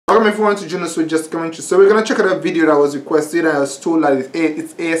comment if you want to Junosuede, just comment. So we're gonna check out a video that was requested and I was told that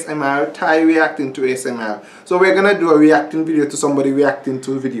it's ASMR, Thai reacting to ASMR. So we're gonna do a reacting video to somebody reacting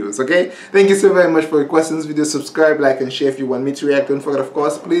to videos, okay? Thank you so very much for requesting this video. Subscribe, like, and share if you want me to react. Don't forget, of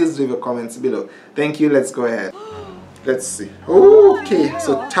course, please leave your comments below. Thank you, let's go ahead. Let's see. Okay,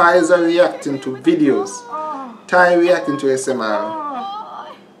 so Thais are reacting to videos. Thai reacting to ASMR.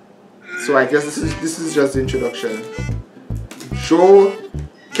 So I guess this is just the introduction. Jo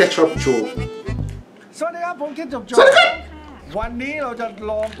Ketchup Jo สวัสดีครับผม Ketchup Jo วันนี้เราจะ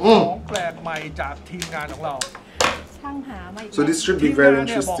ลองของแปลกใหม่จากทีมงานของเรา So this should be very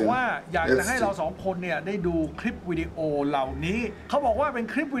interesting. บอกว่าอยากจะให้เราสองคนเนี่ยได้ดูคลิปวิดีโอเหล่านี้เขาบอกว่าเป็น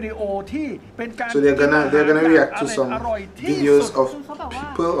คลิปวิดีโอที่เป็นการ So they're gonna react to some videos of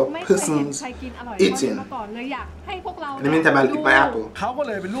people or persons eating. In the meantime, I'll eat my apple. เขาก็เ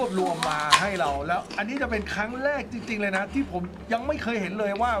ลยไปรวบรวมมาให้เราแล้วอันนี้จะเป็นครั้งแรกจริงๆเลยนะที่ผมยังไม่เคยเห็นเล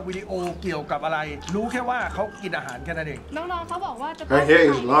ยว่าวิดีโอเกี่ยวกับอะไรรู้แค่ว่าเขากินอาหารแค่นั้นเองน้องๆเขาบอกว่าจะต้องถ่ายแ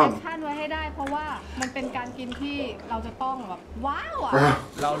อคชั่นไว้ให้ได้เพราะว่ามันเป็นการกินที่เราจะต้องแบบว้าวอ่ะ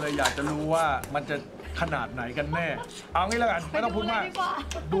เราเลยอยากจะรู้ว่ามันจะขนาดไหนกันแน่เอางี้แล้วกันไม่ต้องพูดมาก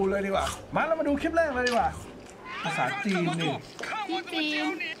ดูเลยดีกว่ามาเรามาดูคลิปแรกเลยดีกว่าภาษาจีนนี่จีน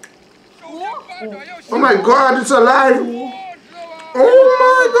Oh my god, it's alive! Oh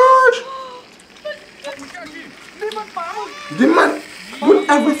my gosh! The man put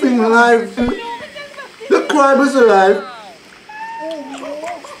everything alive. The crab is alive.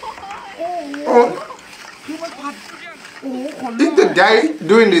 Oh. Is the guy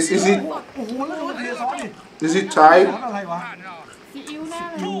doing this? Is he Thai? ซีอิ๊วแน่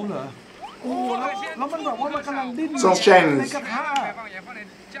เลย โอ้แล้วมันแบบว่ามันกำลังดิ้น Sounds Chinese. ในกระทะ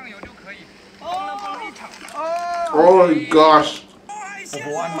Oh gosh. โอ้โห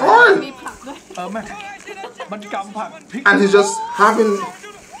อันมีผักด้วยแม่มันกำผักพริก And he's just having.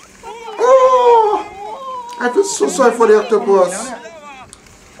 Oh, I feel so sorry for the octopus.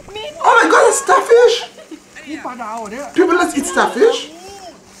 Oh my god, it's starfish. นี่ปลาดาวเนี่ย People, let's eat starfish.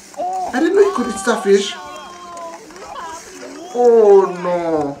 I didn't know you could eat starfish. Oh no.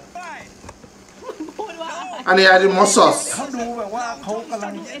 And he added more sauce. เขาดูแบบว่าเขากำลั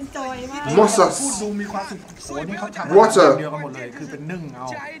ง More sauce. ดูมีความสุขโอ้นี่เขาทำ Water. เดียวกันหมดเลยคือเป็นนึ่งเอา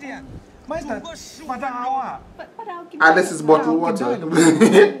ไม่แต่ปลาดาวอ่ะ And this is bottled water.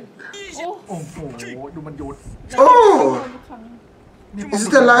 โอ้โหดูมันโยน Oh. Is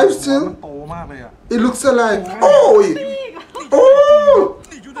it alive still? โตมากเลยอ่ะ It looks alive. Oh. Oh.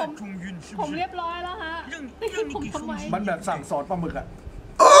 ผมเรียบร้อยแล้วฮะผมทำไมมันแบบสั่งสอนปลาหมึกอ่ะ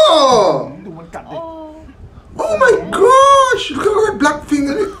Oh. ดูมันกัดดิ Oh my gosh! Look at that black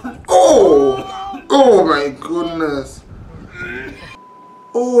finger. Oh! Oh my goodness!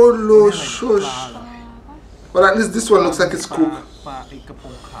 Oh no, shush! But at least this one looks like it's cooked. ปลาไอ้กระพ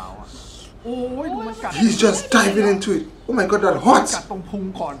งขาวอ่ะโอ้ยดูมันกัด He's just diving into it. Oh my god, that's hot! กัดตรงพุง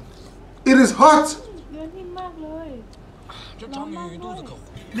ก่อน It is hot! เนื้อนิ่มมากเลยร้อนมากด้วย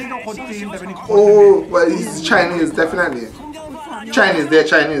นี่ก็คนจีนแต่เป็นอีกคน Oh, well, he's Chinese, definitely. Chinese, they're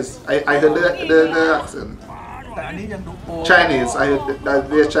Chinese. I heard the accent. แต่อันนี้ยังดูโอ้ Chinese, I heard that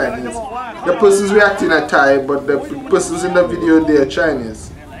they're Chinese. The person's reacting are Thai, but the persons in the video, they're Chinese.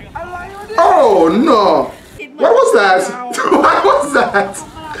 Oh no! What was that? What was that?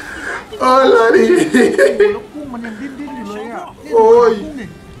 Oh lordy! แล้วกุ้งมันยังดิ้นอยู่เลยอ่ะ โอ้ย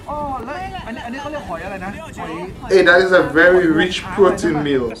อ๋อแล้วอันนี้เขาเรียกหอยอะไรนะหอย Hey, that is a very rich protein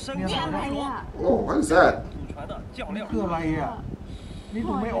meal. Oh, what is that? นี่คืออะไรอ่ะนี่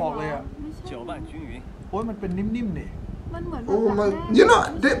ดูไม่ออกเลยอ่ะโอ้ยมันเป็นนิ่มๆนี่ Oh my! You know,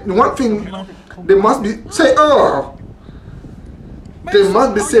 one thing they must be say oh. They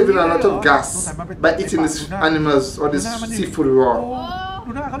must be saving a lot of gas by eating these animals or this seafood raw. ดู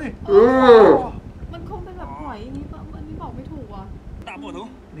หน้าเขาดิ Oh. มันคงเป็นแบบหอยนี่ป่ะอันนี้บอกไม่ถูกอ่ะ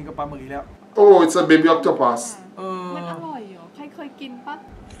นี่ก็ปลาหมึกอีกแล้ว Oh, it's a baby octopus. มันอร่อยเหรอใครเคยกินปะ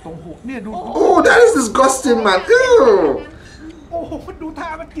ตรงหุบเนี่ยดู Oh, that is disgusting, man. Ew. โอ้โหดูท่า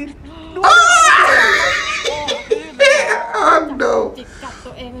มันกินดู Oh no. จิกกัดตั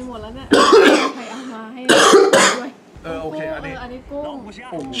วเองไปหมดแล้วเนี่ยใครเอามาให้ด้วยโอเคอันนี้กุ้ง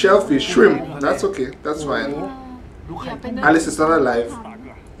Shellfish, shrimp. That's okay. That's fine. ดูไข่กุ้ง At least it's not alive.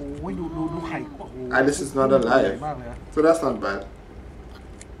 โอ้ยดูไข่ At least it's not alive. So that's not bad.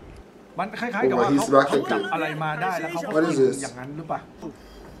 มันคล้ายๆกับว่าเขาจับอะไรมาได้แล้วเขาก็อย่างนั้นหรือเปล่า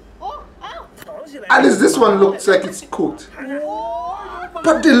At least this one looks like it's cooked.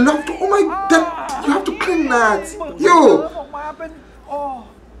 But they love to, oh my, that, you have to clean that. อ Yo. อกมาเป็นอ๋อ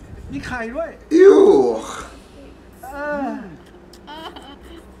มีไข่ด้วย Ew.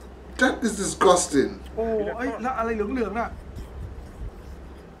 That is disgusting. โอ้ยแล้วอะไรเหลืองๆน่ะ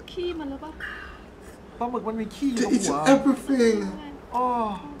ขี้มันหรือเปล่า ปลาหมึกมันมีขี้อยู่ They หัว eat everything. อ๋อ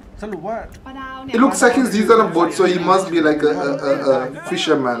สรุปว่า ปลาดาวเนี่ย It looks like he's on a boat, so he must be like a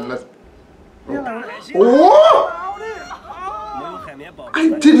fisherman. Oh! I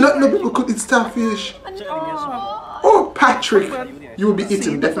did not know people could eat starfish. Oh, Patrick, you will be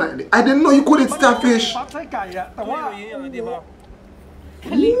eating definitely. I didn't know you could eat starfish. ปั๊บไส้ไก่อะแต่ว่า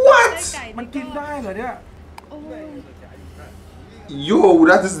What? มันกินได้เหรอเนี่ย Yo,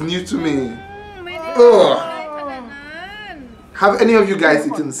 that is new to me. ไม่ได้ Ugh. ขนาดนั้น Have any of you guys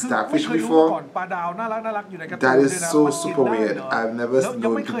eaten starfish ไม่เคยรู้มาก่อน before? ปลาดาวน่ารักอยู่ในการ์ตูน That ด้วย is นะ so มันกิน super ได้ weird. เหรอ I've never แล้วยัง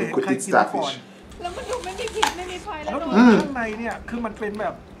known ไม่เคย people เห็น could ใคร eat กินมาก่อน starfish. แล้วมันดูไม่มีพิษไม่มีภัยแล้ว แล้ว ดู ดูข้างในเนี่ยคือมันเป็นแบ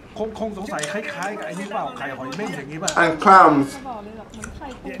บคงสงสัยคล้ายๆกับไอ้นี่เปล่าไข่หอยเม่นอย่างนี้ป่ะ And clams. จะบอกเลยแบบเหมือนไข่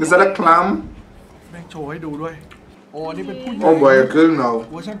กุ้ง Is that a clam? แม่งโชว์ให้ดูด้วยโอ้นี่เป็นผู้หญิง Oh boy, a girl now.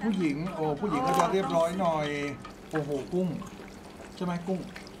 เวอร์ชันผู้หญิงโอ้ผู้หญิงก็จะเรียบร้อยหน่อยโอ้โหกุ้งใช่ไหมกุ้ง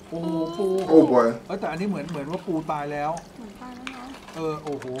โอ้โหปู Oh boy. แต่อันนี้เหมือนว่าปูตายแล้ว เหมือนตายแล้วเนาะ โ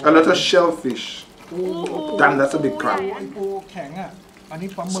อ้โห A lot of shellfish. Damn, that's a big crab. ไอ้ปูแข็งอ่ะอันนี้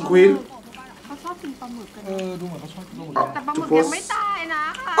ปลาหมึก Squid. เขาชอบกินปลาหมึกกัน ดูเหมือนเขาชอบกินปลาหมึก แต่ปลาหมึกยังไม่ตายนะ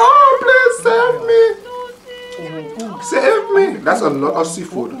คะ Oh, please save me. ดูสิ โอ้โหกุ้ง Save me. That's a lot of กุ้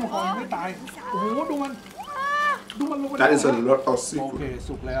seafood. งหอยไม่ตายโอ้โหดูมันลงไป That is a lot of โอเค seafood.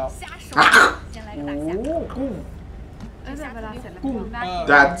 สุกแล้ว ยังไง โอ้ ก็ตาย โหกุ้ง แต่เวลาเสร็จแล้ว กุ้ง ได้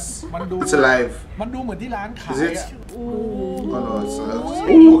That's, มันดู it's alive. มันดูเหมือนที่ร้านขาย Is it? อ่ะ Oh no, it's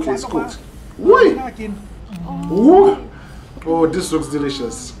oh, okay, it's cooked. น่า Wait. กิน Oh, this looks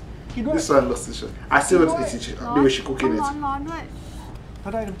delicious. กินด้วย This one looks delicious. I still want to eat it. The way she cooking ร้ it. อนด้วย ถ้า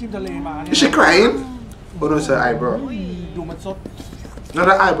ได้น้ำจิ้มทะเลมาเนี่ย Is she crying? Oh no, it's her eyebrow. ดูมันสด Not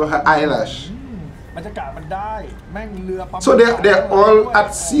her eyebrow, her eyelash. บรรยากาศมันได้แม่งเรือปั๊ม So they're all at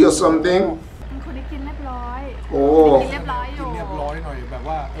sea or something. เป็นคนที่กินเรียบร้อย Oh. กินเรียบร้อยอยู่ เรียบร้อยหน่อยแบบ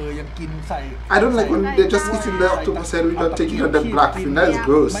ว่ายังกินใส่ I don't like when they're just eating the octopus head without taking out the black fin. That is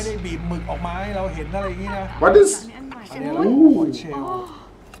gross. ไม่ได้บีบหมึกออกมาให้เราเห็นอะไรอย่างนี้นะ What is อันนี้อันใหม่ อันนี้อะไรหอยเชลล์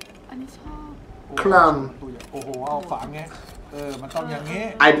อันนี้ชอบ clam? โอ้โหเอาฝาแงะมันต้องอย่างงี้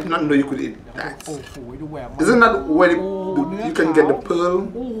I did not know you could eat โอ้ that. โหดูแหวก Isn't that where you can get the pearl?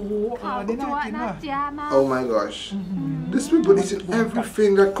 โอ้โห ขาว อันนี้ จั น่าว กิน น่า ว่ะ เจียมาก Oh my gosh. These people eating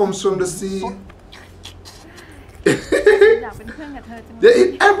everything that comes from the sea. อยากเป็นเพื่อนกับเธอจัง They eat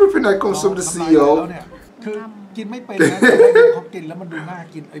everything that comes from the sea, แล้ว yo. เนี่ยคือกินไม่เป็นนะแต่ว่าเขากินแล้วมันดูน่า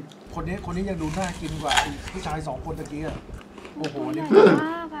กินไอ้คนนี้ยังดูน่ากินกว่าไอ้ผู้ชาย2คนตะกี้อ่ะโอ้โหนี่ ใหญ่ม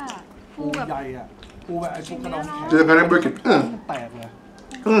ากอ่ะปู ปู แบบ ใหญ่อ่ะปูแบบไอ้ปูกระดองแข็ง They're gonna break it. มันแตกเลย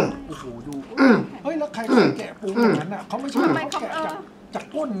Mm. โอ้โหดูเฮ้ยแล้วใครแกะปูอย่างนั้นอ่ะเขาไม่ใช่เขาแกะจาก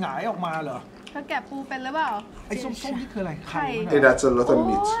ก้นหงายออกมาเหรอ เธอแกะปูเป็นหรือเปล่า ไอ้ส้มๆนี่คืออะไรไข่ Hey, that's a lot of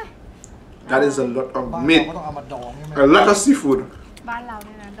meat. That is a lot บ้าน of เรา meat. ก็ต้องเอามาดองใช่ไหม A lot of seafood. บ้านเราเ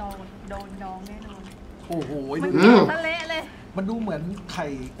นี่ยนะโดนดองแน่นอน โอ้โห มัน ดู แกะทะเละเลย มันดูเหมือนไข่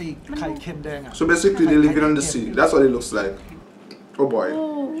เค็มแดงอ่ะ So basically, they live on the sea. That's what it looks like. Oh boy.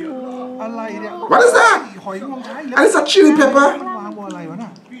 อะไรเนี่ย What is that? หอยงวงช้าง And it's a chili pepper. มันวางบนอะไรวะน่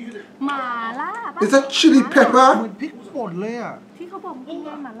ะ หม่าล่าปะ Is that chili เหมื pepper? อนพริกป่นเลยอ่ะ ที่เขาบอกกิน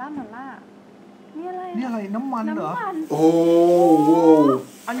กันหม่าล่านี่อะไร นี่อะไรน้ำมันเหรอ น้ำมัน Oh, whoa.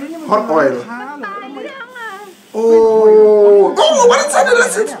 อันนี้มัน Hot oil. ค้าเหรอ ตายหรือยังอ่ะ Oh. Oh, what is that?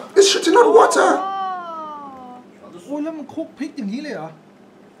 Listen, it's shooting out water. โอ้ยแล้วมันคลุกพริกอย่างนี้เลยเหรอ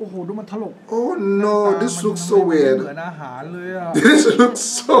โอ้โหดูมันถลก Oh no, this looks so เหมื weird. อนอาหารเลยอ่ะ This looks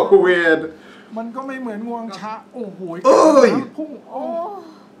so weird. มันก็ไม่เหมือนงวงช้างโอ้โห เอ้ย พุ่ง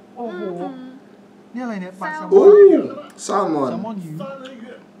โอ้โหนี่อะไรเนี่ยปลาแซลมอน Oh, แซลม salmon. อนหิว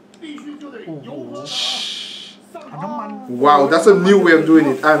โอ้โหเอาน้ำมัน Wow, that's a new way of doing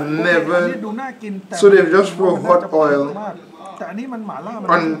it. I've อันนี้ never ดูน่ากินแต่ So they've just throw hot oil แต่อันนี้มันหม่าล่ามัน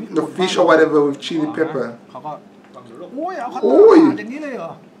on the fish or whatever with chili pepper. เขาก็โอ้ยเอาคัตเต โอ้ อร์ ย ปาดอย่างนี้เลยเหร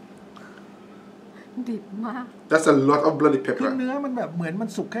อ ดิบมาก That's a lot of bloody คือ pepper. เนื้อมันแบบเหมือนมัน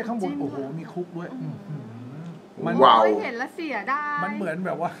สุกแค่ข้างบนโอ้โหมีคลุกด้วยมัน Wow. เห็นแล้วเสียดาย มันเหมือนแ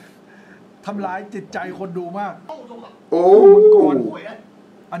บบว่าทำร้ายจิตใจคนดูมาก Oh.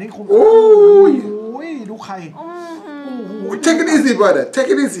 อันนี้คง โอ้ย โอ้ยดูไข่โอ้โห Take it easy, brother. Take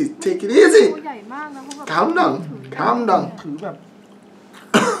it easy. Take it ตัว easy. ใหญ่มากนะเขาแบบ Calm down. Calm down. ถือแบบ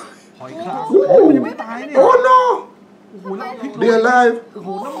หอยคราง โอ้ โอ้ยมันยังไม่ตายเนี่ย Oh no. โอ้โหแล้วพริก They're alive. โอ้โห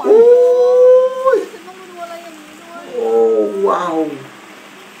น้ำมัน Oh. ฉันต้องมาดูอะไรอย่างนี้ด้วย Oh wow.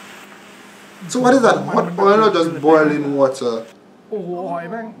 So what is that? Hot oil or just boiling water? โอ้โหหอย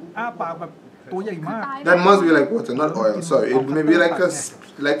แม่งอ้าปากแบบตัวใหญ่มาก That must be like water, not oil. Sorry, it may be like a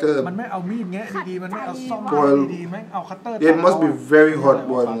มันไม่เอามีดแงะดีๆมันไม่เอาซ่อม Boil ดีๆแม่งเอาคัตเตอร์ It must be very hot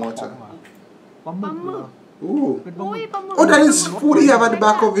boiling water. ปลาหมึกเหรอ Ooh. เป็นปลาหมึก Oh, that is food he have at the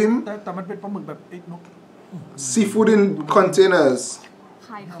back of him. แต่มันเป็นปลาหมึกแบบไอ้นก Seafood in containers. ข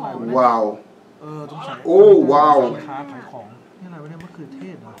ายของ Wow. ต้องใส่ Oh, wow. ค้าขายของนี่อะไรวะเนี่ยมะเขือเท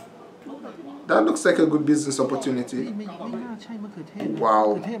ศเหรอ That looks like a good business opportunity. ไม่น่าใช่มะเขือเทศนะ Wow.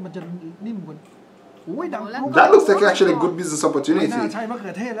 มะเขือเทศมันจะนิ่มกว่าอุ้ยดัง That looks like actually a good business ไม่น่า opportunity. ใช่มะเขื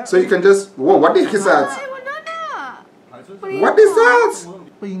อเทศแล้ว So you can just, whoa, what is that? ไอ้วันนั้นน่ะ What is that?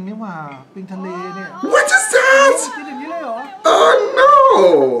 ปิงนี่หว่าปิงทะเลเนี่ย What is that? กินอย่างนี้เลยเหรอ Oh no!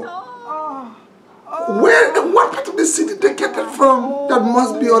 อ๋อ What part of the city did they get that from? That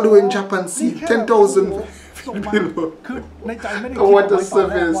must be all the way in Japan. See, 10,000 below. คือในใจไม่ได้ Oh, what คิ the ดไว้ตอน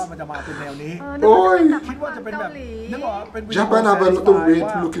แรก service. ว่ามันจะมาเป็นแนวนี้ โอ้ย คิดว่าจะเป็นแบบนึกออกเป็นวิดีโอ Japan have a lot of weird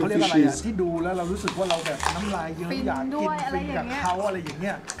looking เขาเรียกอะไรอะ fishes. ที่ดูแล้วเรารู้สึกว่าเราแบบน้ำลายเยอะ ฟิน อยาก ด้ กิ วน ยอะไร ฟิน อ กั ย่า บ งเงี้ย เขาอะไรอย่างเ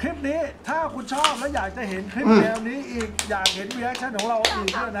งี้ยคลิปนี้ถ้าคุณชอบและอยากจะเห็นคลิปแนวนี้อีกอยากเห็นรีแอคชั่นของเราอีก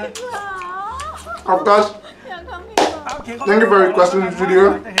ด้วยนะ Of course, อยากทำอีกเหรอ โอเค Thank you for requesting this video.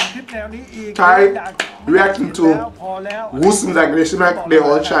 อยากจะเห็นคลิปแนวนี้อีก Thai อยาก reacting to พอแล้ว Muslims like they seem like they're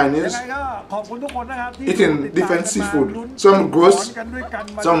all ยัง Chinese. ไงก็ขอบคุณทุกคนนะครับที่ Eating ติดตาม different กันมา seafood. ลุ้น Some gross, สอนกันด้วยกัน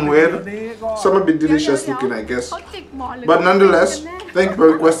มา some จนถึง weird, เดี๋ยวนี้ก็ some a bit delicious looking, I guess. เขาจิกหมอนหรือ But nonetheless, thank you for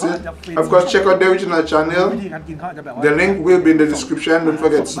requesting. Of course, check out the original วิ channel. ธีการกินเขาอาจจะแบบว่า The link will be in the description. Don't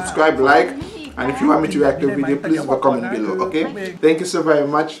forget to subscribe, like, and if you want me to react to a video, please leave a comment below. Okay? Thank you so very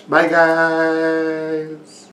much. Bye, guys.